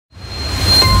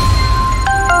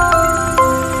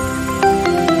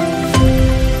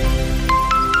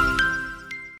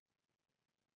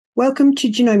Welcome to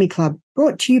Janome Club,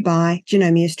 brought to you by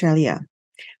Janome Australia.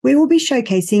 We will be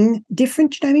showcasing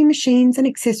different Janome machines and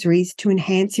accessories to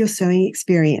enhance your sewing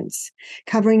experience,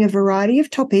 covering a variety of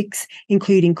topics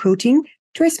including quilting,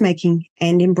 dressmaking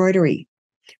and embroidery,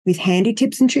 with handy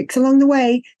tips and tricks along the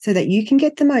way so that you can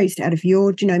get the most out of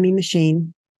your Janome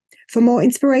machine. For more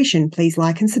inspiration, please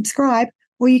like and subscribe,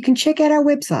 or you can check out our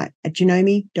website at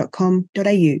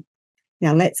janome.com.au.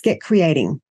 Now let's get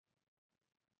creating.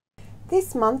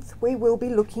 This month we will be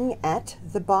looking at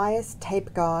the bias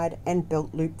tape guide and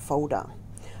belt loop folder.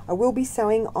 I will be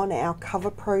sewing on our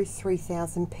Cover Pro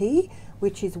 3000P,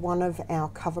 which is one of our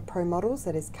Cover Pro models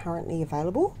that is currently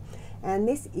available. And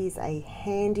this is a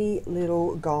handy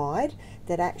little guide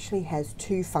that actually has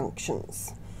two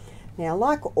functions. Now,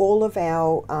 like all of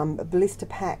our blister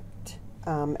packed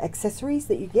accessories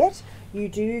that you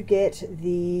do get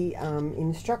the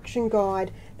instruction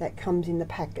guide that comes in the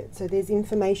packet. So there's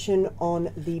information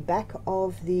on the back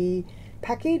of the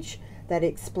package that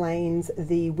explains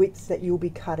the widths that you'll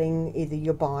be cutting, either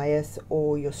your bias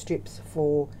or your strips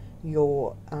for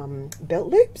your belt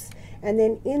loops. And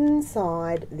then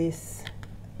inside this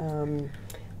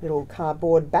little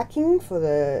cardboard backing for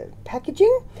the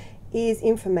packaging is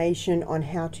information on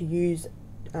how to use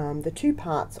the two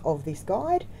parts of this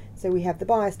guide. So we have the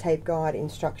bias tape guide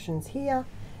instructions here,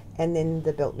 and then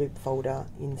the belt loop folder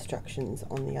instructions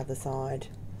on the other side.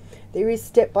 There is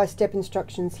step-by-step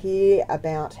instructions here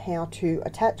about how to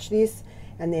attach this,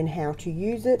 and then how to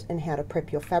use it, and how to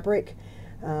prep your fabric,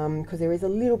 because there is a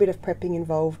little bit of prepping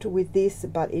involved with this,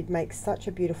 but it makes such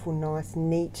a beautiful, nice,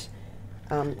 neat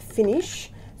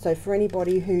finish. So for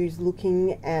anybody who's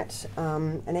looking at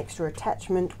an extra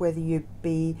attachment, whether you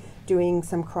be doing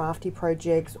some crafty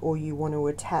projects or you want to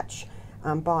attach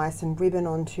bias and ribbon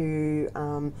onto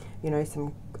you know,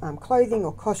 some clothing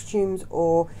or costumes,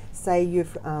 or say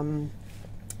you've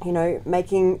you know,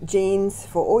 making jeans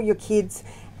for all your kids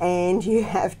and you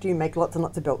have to make lots and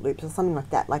lots of belt loops or something like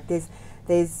that. Like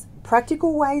there's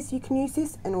practical ways you can use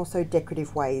this and also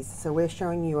decorative ways. So we're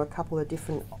showing you a couple of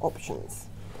different options.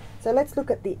 So let's look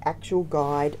at the actual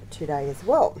guide today as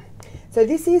well. So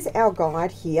this is our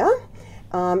guide here.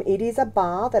 It is a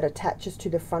bar that attaches to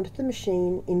the front of the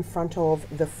machine in front of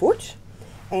the foot,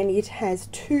 and it has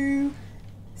two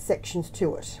sections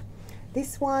to it.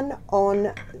 This one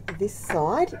on this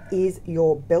side is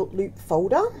your belt loop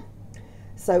folder.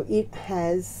 So it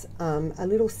has a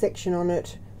little section on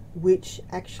it which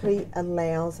actually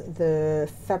allows the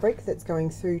fabric that's going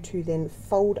through to then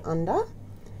fold under,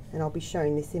 and I'll be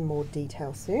showing this in more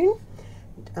detail soon,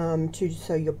 to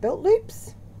sew your belt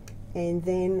loops. And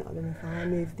then, I don't know if I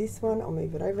move this one, I'll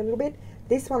move it over a little bit.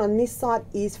 This one on this side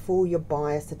is for your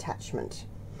bias attachment.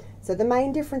 So the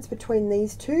main difference between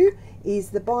these two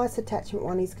is the bias attachment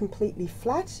one is completely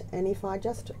flat, and if I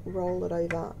just roll it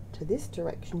over to this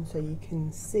direction so you can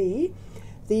see,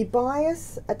 the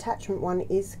bias attachment one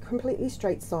is completely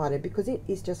straight-sided because it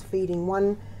is just feeding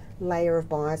one layer of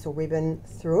bias or ribbon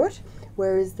through it,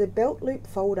 whereas the belt loop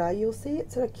folder, you'll see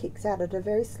it sort of kicks out at a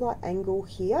very slight angle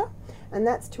here, and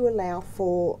that's to allow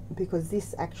for, because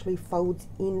this actually folds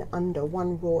in under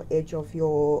one raw edge of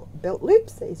your belt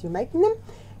loops as you're making them,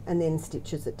 and then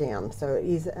stitches it down, so it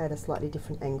is at a slightly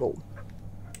different angle.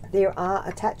 There are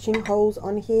attaching holes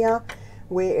on here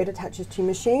where it attaches to your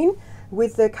machine.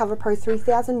 With the Cover Pro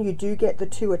 3000 you do get the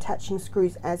two attaching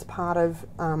screws as part of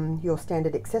your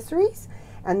standard accessories,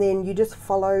 and then you just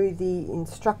follow the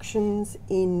instructions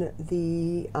in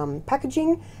the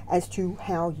packaging as to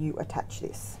how you attach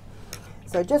this.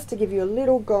 So just to give you a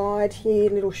little guide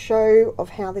here, little show of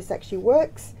how this actually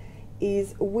works,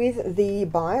 is with the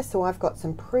bias. So I've got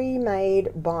some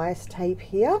pre-made bias tape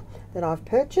here that I've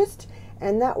purchased,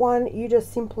 and that one you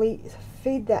just simply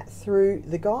feed that through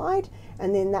the guide,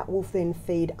 and then that will then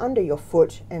feed under your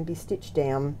foot and be stitched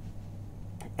down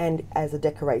and as a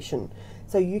decoration.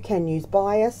 So you can use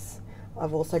bias.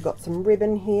 I've also got some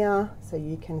ribbon here, so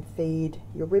you can feed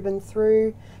your ribbon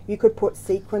through. You could put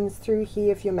sequins through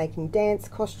here if you're making dance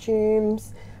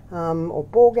costumes or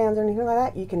ball gowns or anything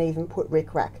like that. You can even put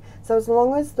rickrack. So as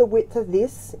long as the width of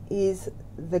this is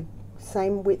the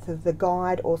same width of the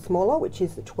guide or smaller, which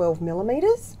is 12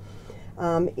 millimeters,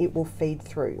 it will feed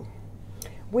through.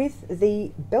 With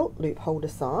the belt loop holder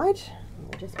side,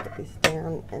 I'll just put this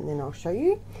down and then I'll show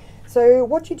you. So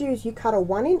what you do is you cut a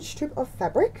 1-inch strip of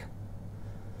fabric,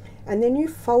 and then you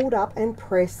fold up and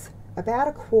press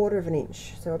about 1/4 of an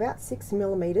inch, so about 6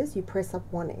 millimeters. You press up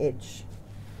one edge.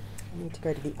 You need to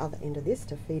go to the other end of this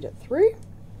to feed it through.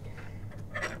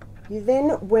 You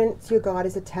then, once your guide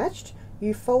is attached,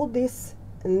 you fold this,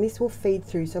 and this will feed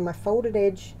through. So my folded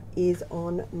edge is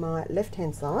on my left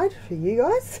hand side for you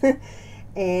guys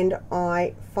and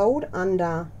I fold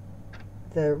under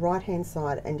the right hand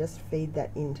side and just feed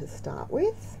that in to start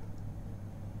with.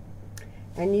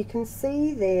 And you can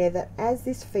see there that as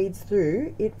this feeds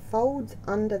through, it folds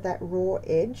under that raw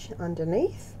edge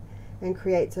underneath and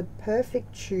creates a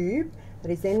perfect tube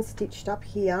that is then stitched up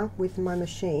here with my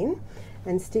machine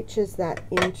and stitches that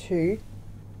into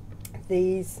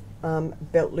these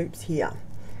belt loops here.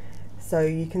 So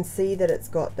you can see that it's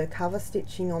got the cover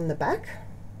stitching on the back,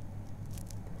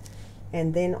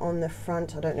 and then on the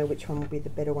front, I don't know which one will be the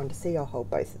better one to see, I'll hold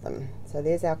both of them. So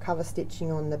there's our cover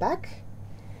stitching on the back,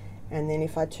 and then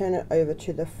if I turn it over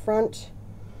to the front,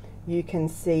 you can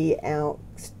see our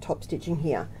top stitching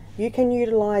here. You can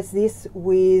utilize this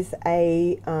with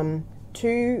a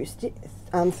 2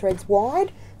 threads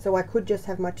wide, so I could just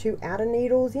have my 2 outer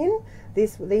needles in.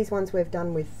 These ones we've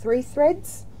done with 3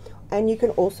 threads, and you can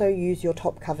also use your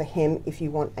top cover hem if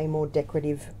you want a more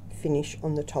decorative finish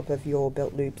on the top of your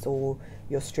belt loops or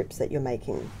your strips that you're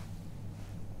making.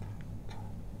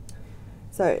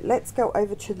 So let's go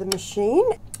over to the machine,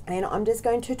 and I'm just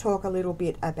going to talk a little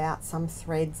bit about some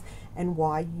threads and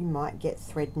why you might get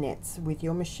thread nets with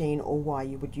your machine or why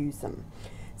you would use them.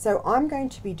 So I'm going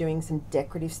to be doing some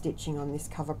decorative stitching on this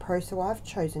Cover Pro, so I've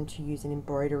chosen to use an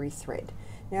embroidery thread.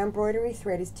 Now embroidery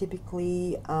thread is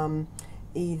typically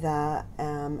either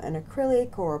an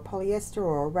acrylic or a polyester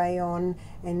or a rayon,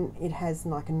 and it has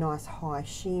like a nice high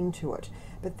sheen to it,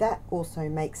 but that also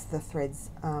makes the threads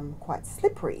quite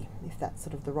slippery, if that's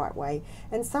sort of the right way.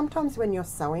 And sometimes when you're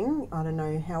sewing, I don't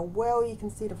know how well you can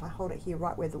see it if I hold it here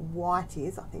right where the white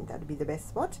is, I think that would be the best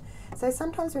spot. So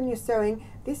sometimes when you're sewing,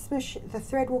 the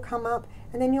thread will come up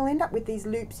and then you'll end up with these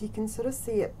loops. You can sort of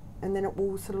see it, and then it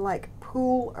will sort of like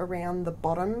pull around the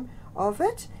bottom of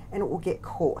it and it will get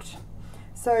caught.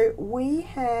 So we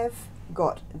have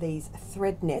got these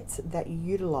thread nets that you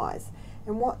utilize,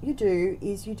 and what you do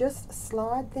is you just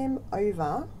slide them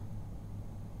over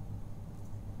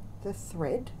the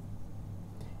thread,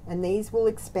 and these will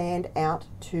expand out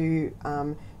to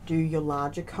do your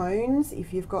larger cones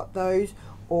if you've got those,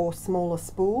 or smaller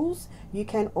spools. You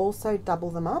can also double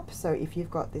them up, so if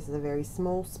you've got, this is a very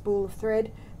small spool of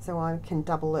thread, so I can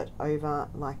double it over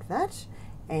like that.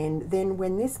 And then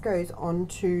when this goes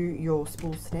onto your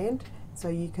spool stand, so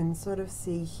you can sort of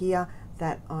see here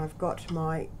that I've got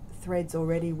my threads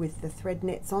already with the thread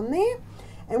nets on there.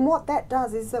 And what that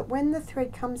does is that when the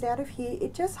thread comes out of here,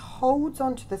 it just holds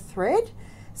onto the thread,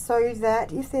 so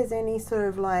that if there's any sort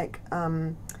of like,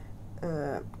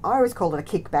 I always call it a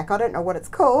kickback, I don't know what it's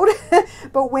called,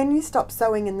 but when you stop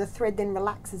sewing and the thread then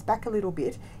relaxes back a little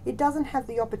bit, it doesn't have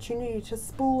the opportunity to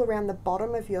spool around the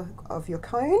bottom of your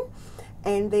cone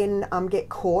and then get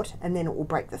caught, and then it will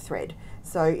break the thread.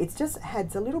 So it just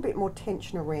adds a little bit more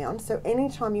tension around. So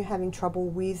anytime you're having trouble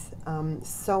with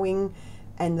sewing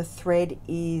and the thread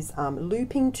is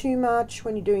looping too much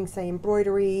when you're doing, say,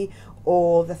 embroidery,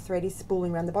 or the thread is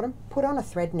spooling around the bottom, put on a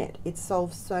thread net. It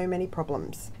solves so many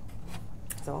problems.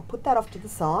 So I'll put that off to the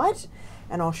side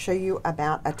and I'll show you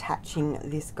about attaching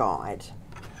this guide.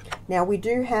 Now we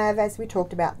do have, as we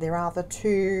talked about, there are the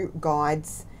 2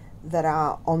 guides that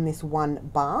are on this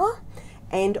one bar,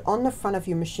 and on the front of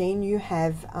your machine you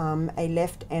have a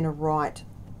left and a right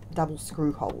double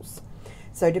screw holes.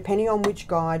 So depending on which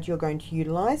guide you're going to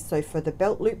utilize, so for the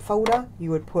belt loop folder you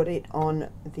would put it on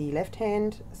the left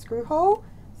hand screw hole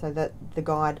so that the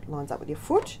guide lines up with your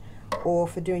foot, or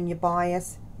for doing your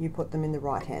bias you put them in the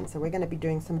right hand. So we're going to be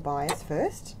doing some bias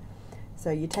first.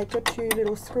 So you take your 2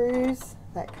 little screws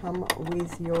that come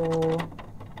with your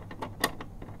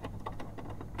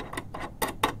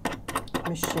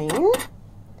machine,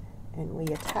 and we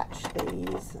attach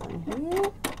these on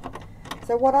here.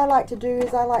 So what I like to do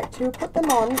is I like to put them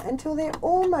on until they're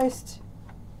almost,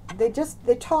 they're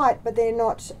tight, but they're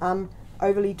not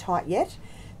overly tight yet.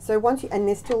 So once you, and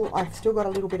I've still got a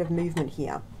little bit of movement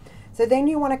here. So then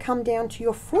you want to come down to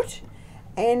your foot,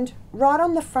 and right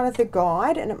on the front of the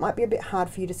guide, and it might be a bit hard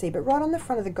for you to see, but right on the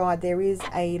front of the guide there is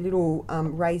a little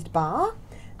raised bar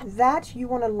that you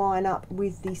want to line up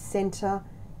with the center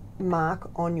mark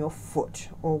on your foot,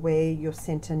 or where your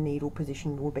center needle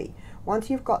position will be. Once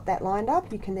you've got that lined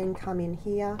up, you can then come in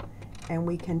here and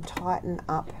we can tighten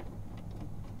up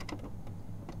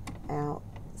our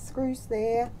screws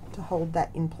there to hold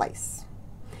that in place.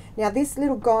 Now this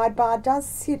little guide bar does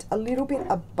sit a little bit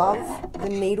above the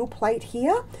needle plate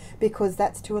here, because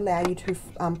that's to allow you to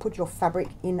put your fabric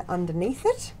in underneath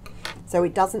it, so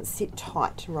it doesn't sit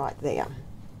tight right there.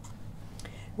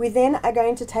 We then are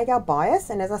going to take our bias,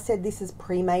 and as I said, this is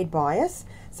pre-made bias,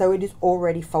 so it is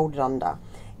already folded under.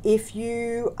 If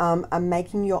you are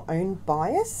making your own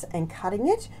bias and cutting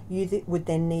it, you would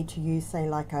then need to use, say,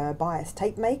 like a bias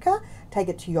tape maker, take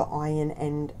it to your iron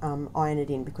and iron it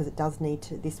in, because it does need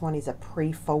to, this one is a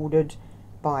pre-folded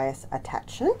bias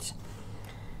attachment.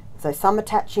 So some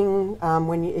attaching,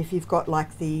 if you've got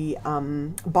like the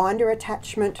binder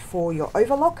attachment for your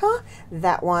overlocker,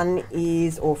 that one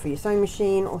is, or for your sewing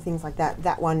machine or things like that,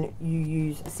 that one you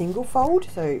use a single fold.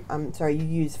 So sorry, you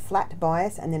use flat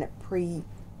bias and then it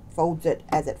pre-folds it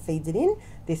as it feeds it in.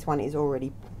 This one is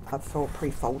already for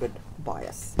pre-folded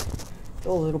bias. It's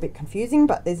all a little bit confusing,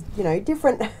 but there's, you know,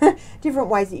 different different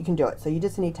ways that you can do it. So you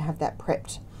just need to have that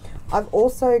prepped. I've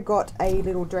also got a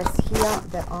little dress here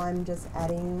that I'm just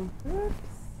adding, oops,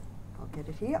 I'll get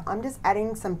it here. I'm just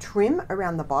adding some trim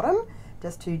around the bottom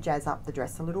just to jazz up the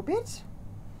dress a little bit,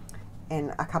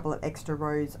 and a couple of extra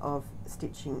rows of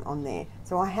stitching on there.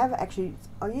 So I have actually,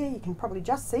 oh yeah, you can probably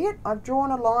just see it. I've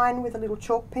drawn a line with a little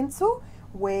chalk pencil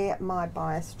where my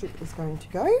bias strip is going to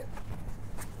go.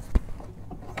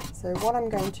 So what I'm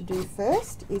going to do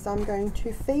first is I'm going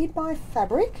to feed my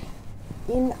fabric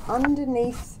in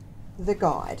underneath the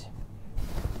guide.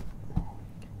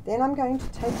 Then I'm going to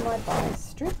take my bias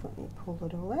strip, let me pull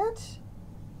it all out.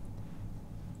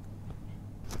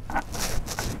 I'm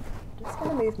just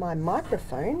going to move my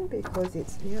microphone because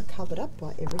it's now covered up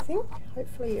by everything.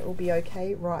 Hopefully it will be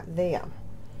okay right there.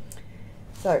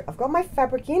 So I've got my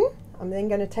fabric in. I'm then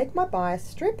going to take my bias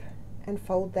strip and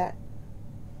fold that,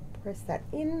 press that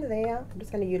in there. I'm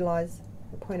just going to utilize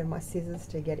the point of my scissors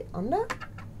to get it under.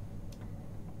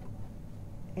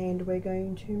 And we're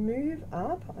going to move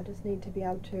up. I just need to be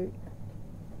able to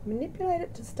manipulate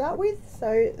it to start with,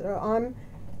 so that I'm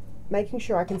making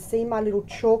sure I can see my little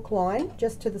chalk line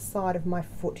just to the side of my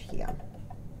foot here.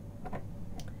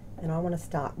 And I want to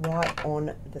start right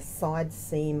on the side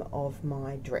seam of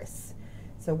my dress.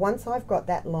 So once I've got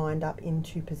that lined up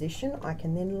into position, I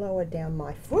can then lower down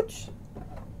my foot.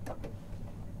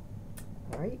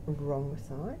 Sorry, wrong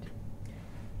side.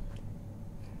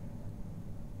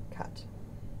 Cut.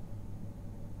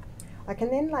 I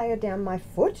can then layer down my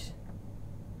foot,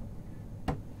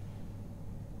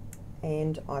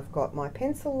 and I've got my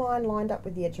pencil line lined up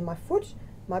with the edge of my foot.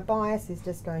 My bias is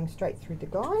just going straight through the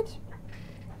guide,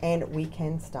 and we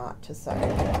can start to sew.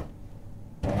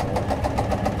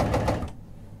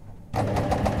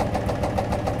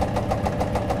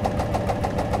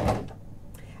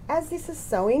 As this is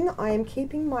sewing, I am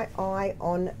keeping my eye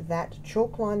on that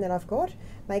chalk line that I've got,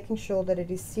 making sure that it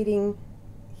is sitting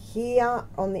here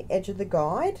on the edge of the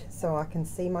guide, so I can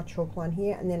see my chalk line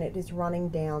here, and then it is running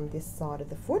down this side of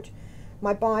the foot.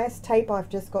 My bias tape I've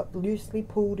just got loosely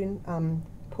pulled in,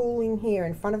 pulling here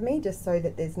in front of me, just so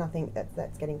that there's nothing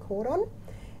that's getting caught on,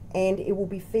 and it will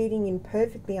be feeding in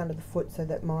perfectly under the foot so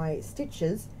that my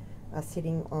stitches are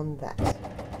sitting on that.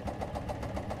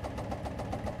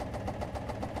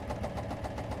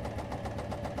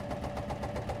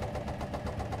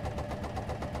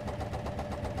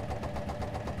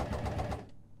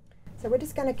 So we're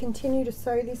just going to continue to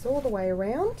sew this all the way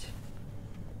around,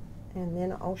 and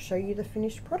then I'll show you the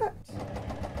finished product.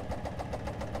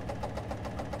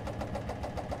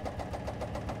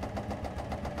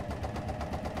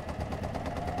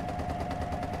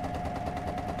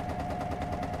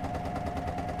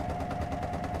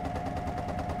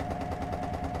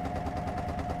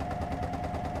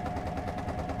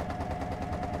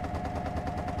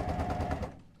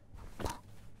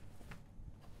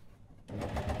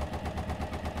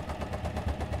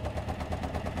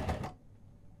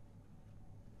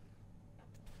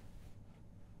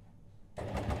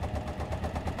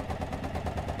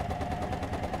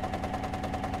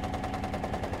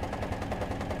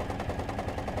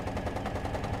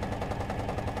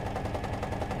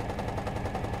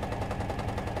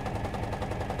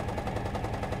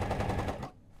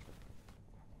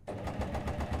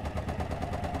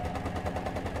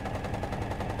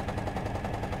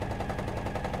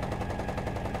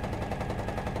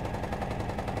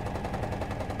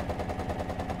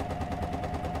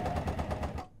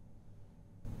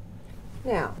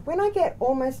 Now, when I get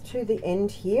almost to the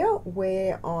end here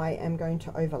where I am going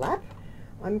to overlap,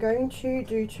 I'm going to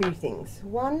do two things.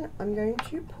 One, I'm going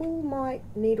to pull my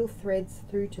needle threads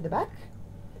through to the back.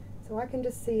 So I can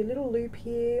just see a little loop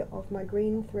here of my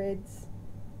green threads,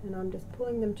 and I'm just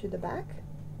pulling them to the back.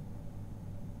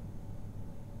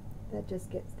 That just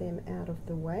gets them out of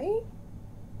the way.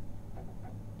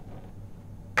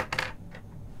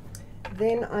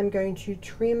 Then I'm going to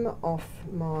trim off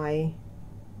my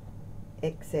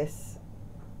excess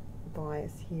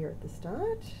bias here at the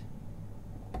start.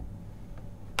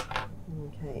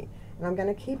 Okay, and I'm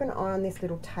going to keep an eye on this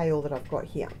little tail that I've got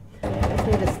here. I just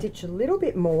need to stitch a little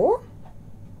bit more.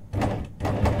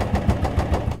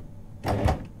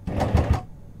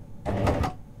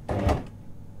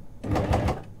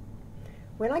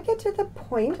 When I get to the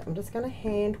point, I'm just going to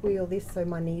hand wheel this so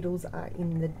my needles are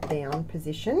in the down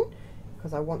position,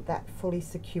 because I want that fully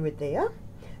secured there.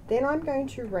 Then I'm going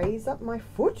to raise up my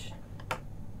foot,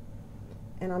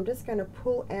 and I'm just going to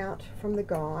pull out from the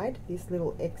guide this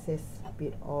little excess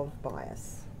bit of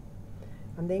bias.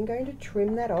 I'm then going to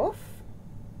trim that off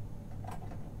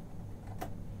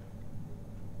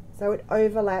so it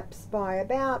overlaps by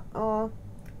about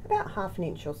half an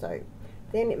inch or so.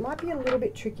 Then it might be a little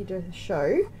bit tricky to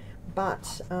show,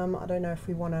 but I don't know if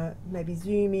we want to maybe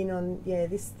zoom in on, yeah,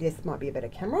 this might be a better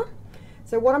camera.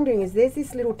 So what I'm doing is there's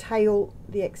this little tail,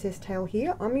 the excess tail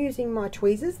here. I'm using my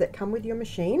tweezers that come with your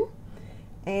machine,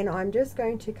 and I'm just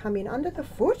going to come in under the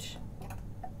foot,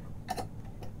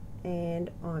 and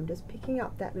I'm just picking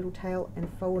up that little tail and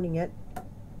folding it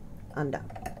under.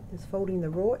 Just folding the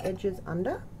raw edges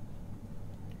under,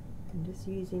 and just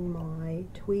using my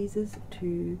tweezers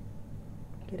to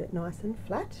get it nice and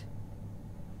flat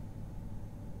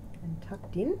and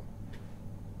tucked in.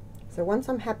 So once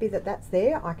I'm happy that that's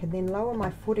there, I can then lower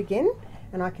my foot again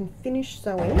and I can finish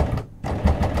sewing.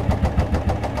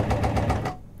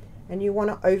 And you want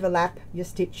to overlap your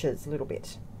stitches a little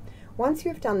bit. Once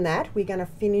you've done that, we're going to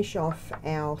finish off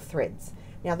our threads.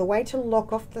 Now the way to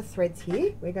lock off the threads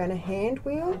here, we're going to hand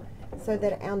wheel so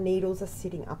that our needles are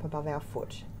sitting up above our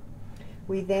foot.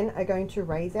 We then are going to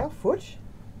raise our foot.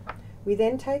 We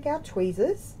then take our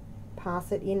tweezers,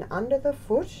 pass it in under the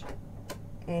foot,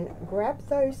 and grab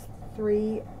those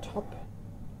 3 top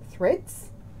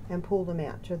threads and pull them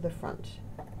out to the front.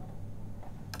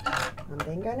 I'm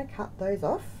then going to cut those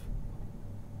off.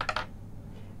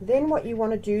 Then what you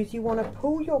want to do is you want to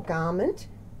pull your garment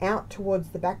out towards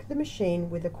the back of the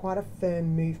machine with quite a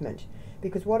firm movement,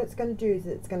 because what it's going to do is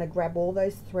it's going to grab all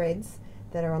those threads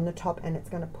that are on the top and it's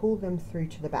going to pull them through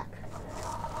to the back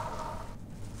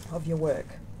of your work.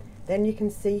 Then you can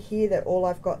see here that all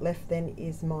I've got left then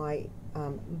is my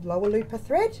lower looper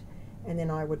thread, and then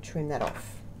I would trim that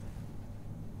off.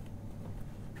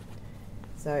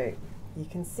 So you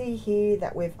can see here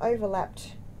that we've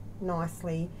overlapped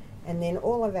nicely, and then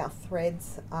all of our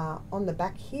threads are on the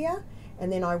back here, and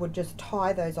then I would just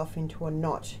tie those off into a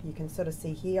knot. You can sort of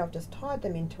see here I've just tied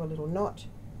them into a little knot.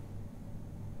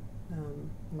 You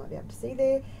might be able to see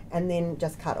there, and then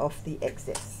just cut off the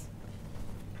excess.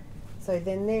 So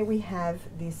then there we have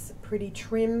this pretty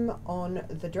trim on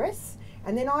the dress,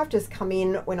 and then I've just come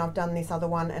in when I've done this other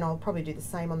one, and I'll probably do the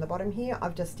same on the bottom here.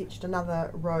 I've just stitched another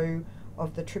row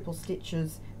of the triple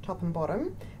stitches top and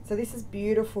bottom. So this is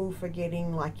beautiful for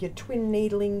getting like your twin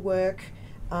needling work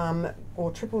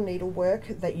or triple needle work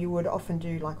that you would often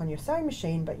do like on your sewing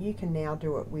machine, but you can now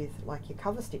do it with like your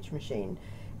cover stitch machine,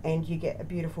 and you get a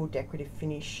beautiful decorative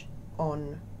finish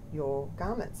on your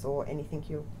garments or anything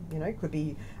you know, could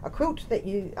be a quilt that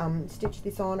you stitch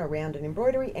this on, around an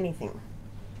embroidery, anything.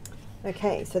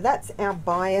 Okay, so that's our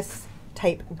bias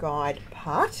tape guide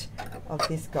part of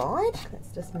this guide.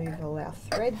 Let's just move all our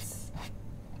threads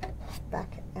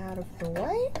back out of the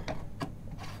way.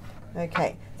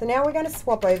 Okay, so now we're going to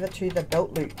swap over to the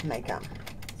belt loop maker.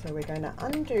 So we're going to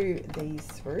undo these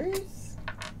screws.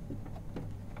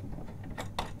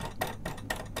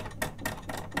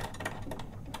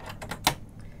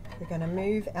 We're going to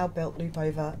move our belt loop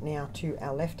over now to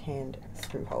our left hand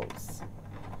screw holes.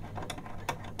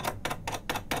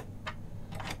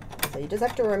 So you just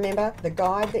have to remember the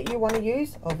guide that you want to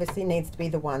use obviously needs to be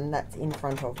the one that's in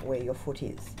front of where your foot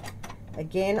is.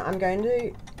 Again, I'm going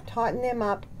to tighten them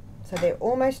up so they're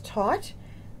almost tight.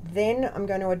 Then I'm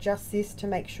going to adjust this to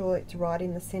make sure it's right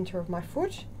in the center of my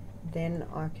foot. Then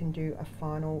I can do a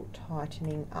final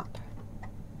tightening up.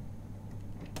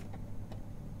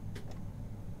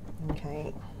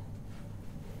 Okay.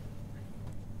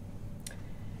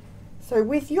 So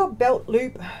with your belt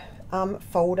loop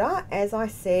folder, as I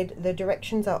said, the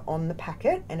directions are on the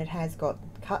packet, and it has got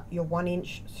cut your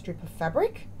 1-inch strip of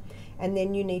fabric, and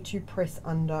then you need to press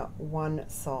under one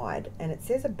side, and it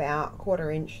says about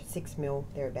 1/4 inch, 6 mil,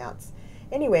 thereabouts.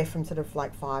 Anywhere from sort of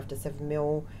like 5 to 7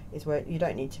 mil is where you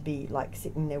don't need to be like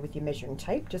sitting there with your measuring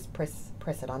tape. Just press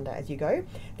it under as you go.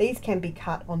 These can be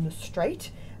cut on the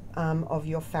straight of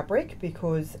your fabric,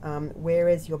 because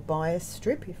whereas your bias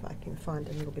strip, if I can find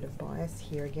a little bit of bias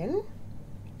here again,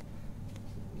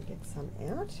 get some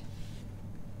out.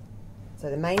 So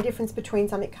the main difference between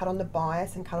something cut on the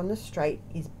bias and cut on the straight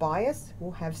is bias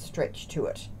will have stretch to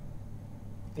it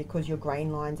because your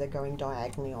grain lines are going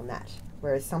diagonally on that,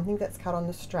 whereas something that's cut on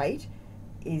the straight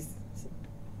is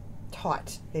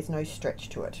tight. There's no stretch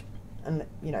to it, and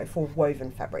you know, for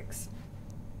woven fabrics.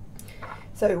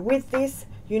 So with this,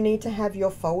 you need to have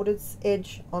your folded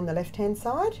edge on the left hand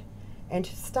side, and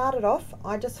to start it off,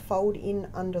 I just fold in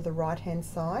under the right hand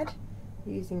side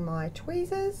using my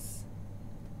tweezers,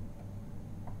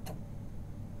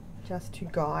 just to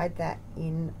guide that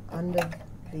in under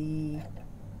the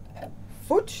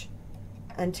foot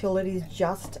until it is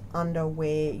just under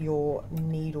where your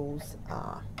needles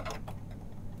are.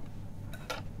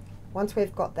 Once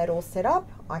we've got that all set up,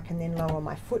 I can then lower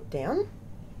my foot down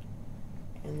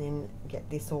and then get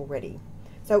this all ready.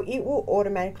 So it will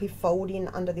automatically fold in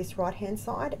under this right hand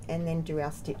side and then do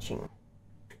our stitching.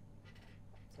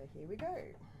 So here we go.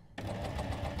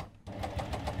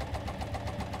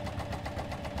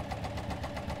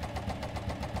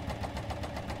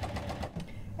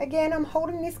 Again, I'm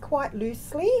holding this quite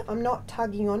loosely. I'm not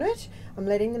tugging on it. I'm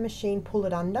letting the machine pull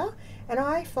it under, and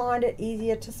I find it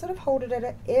easier to sort of hold it at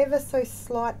an ever so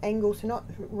slight angle, so not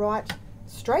right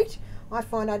straight. I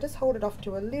find I just hold it off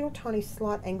to a little tiny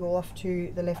slight angle off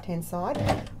to the left hand side.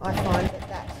 I find that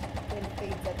that then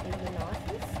feeds it in the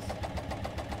nicest.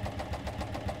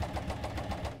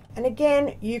 And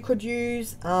again, you could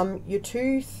use your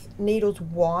two needles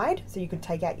wide, so you could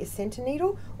take out your center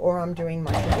needle, or I'm doing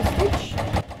my triple stitch.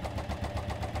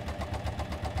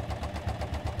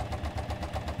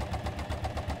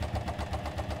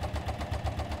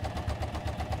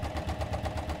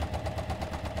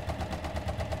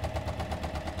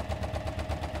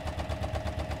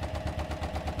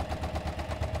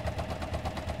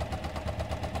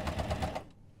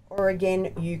 Or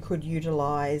again, you could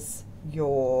utilize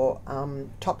your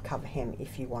top cover hem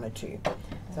if you wanted to.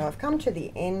 So I've come to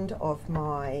the end of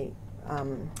my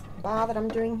bar that I'm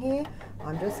doing here.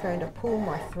 I'm just going to pull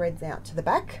my threads out to the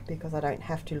back because I don't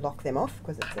have to lock them off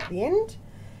because it's at the end.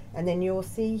 And then you'll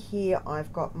see here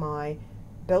I've got my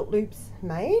belt loops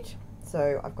made.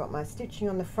 So I've got my stitching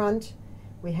on the front.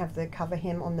 We have the cover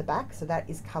hem on the back, so that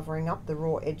is covering up the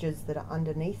raw edges that are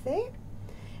underneath there.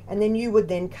 And then you would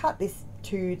then cut this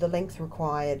to the length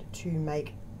required to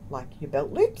make like your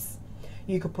belt loops.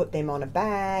 You could put them on a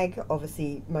bag.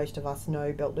 Obviously most of us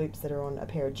know belt loops that are on a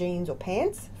pair of jeans or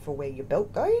pants for where your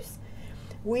belt goes.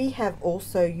 We have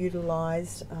also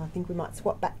utilized, I think we might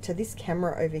swap back to this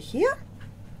camera over here,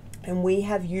 and we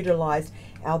have utilized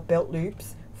our belt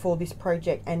loops for this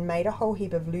project and made a whole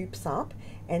heap of loops up,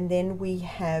 and then we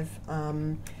have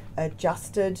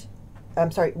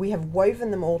we have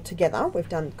woven them all together. We've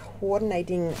done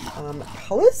coordinating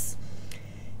colors.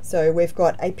 So we've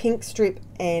got a pink strip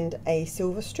and a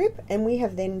silver strip, and we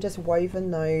have then just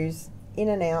woven those in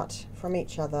and out from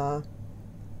each other.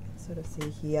 Sort of see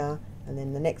here, and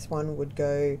then the next one would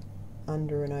go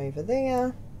under and over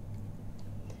there,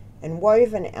 and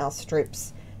woven our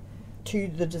strips to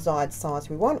the desired size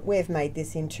we want. We've made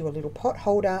this into a little pot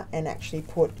holder and actually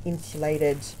put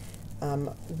insulated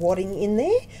wadding in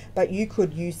there, but you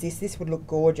could use this would look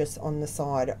gorgeous on the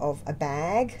side of a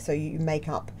bag. So you make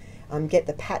up, get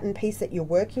the pattern piece that you're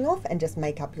working off and just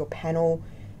make up your panel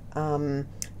to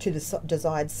the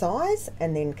desired size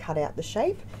and then cut out the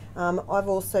shape. I've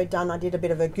also I did a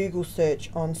bit of a Google search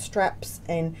on straps,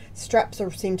 and straps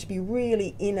seem to be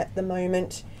really in at the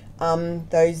moment.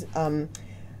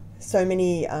 So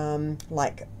many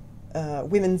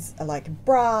women's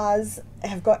bras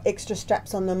have got extra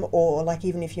straps on them, or like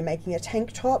even if you're making a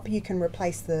tank top, you can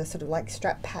replace the sort of like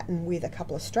strap pattern with a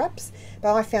couple of straps.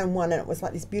 But I found one and it was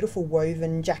like this beautiful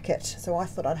woven jacket, so I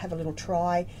thought I'd have a little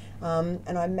try,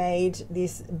 and I made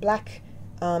this black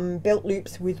belt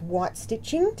loops with white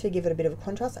stitching to give it a bit of a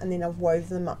contrast, and then I've woven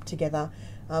them up together.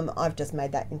 I've just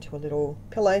made that into a little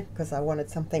pillow because I wanted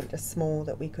something just small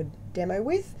that we could demo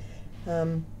with.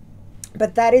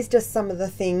 But that is just some of the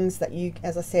things that you,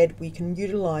 as I said, we can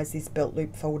utilize this belt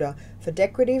loop folder for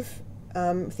decorative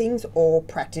things or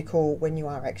practical when you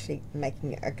are actually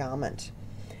making a garment.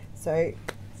 So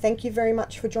thank you very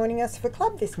much for joining us for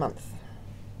Club this month.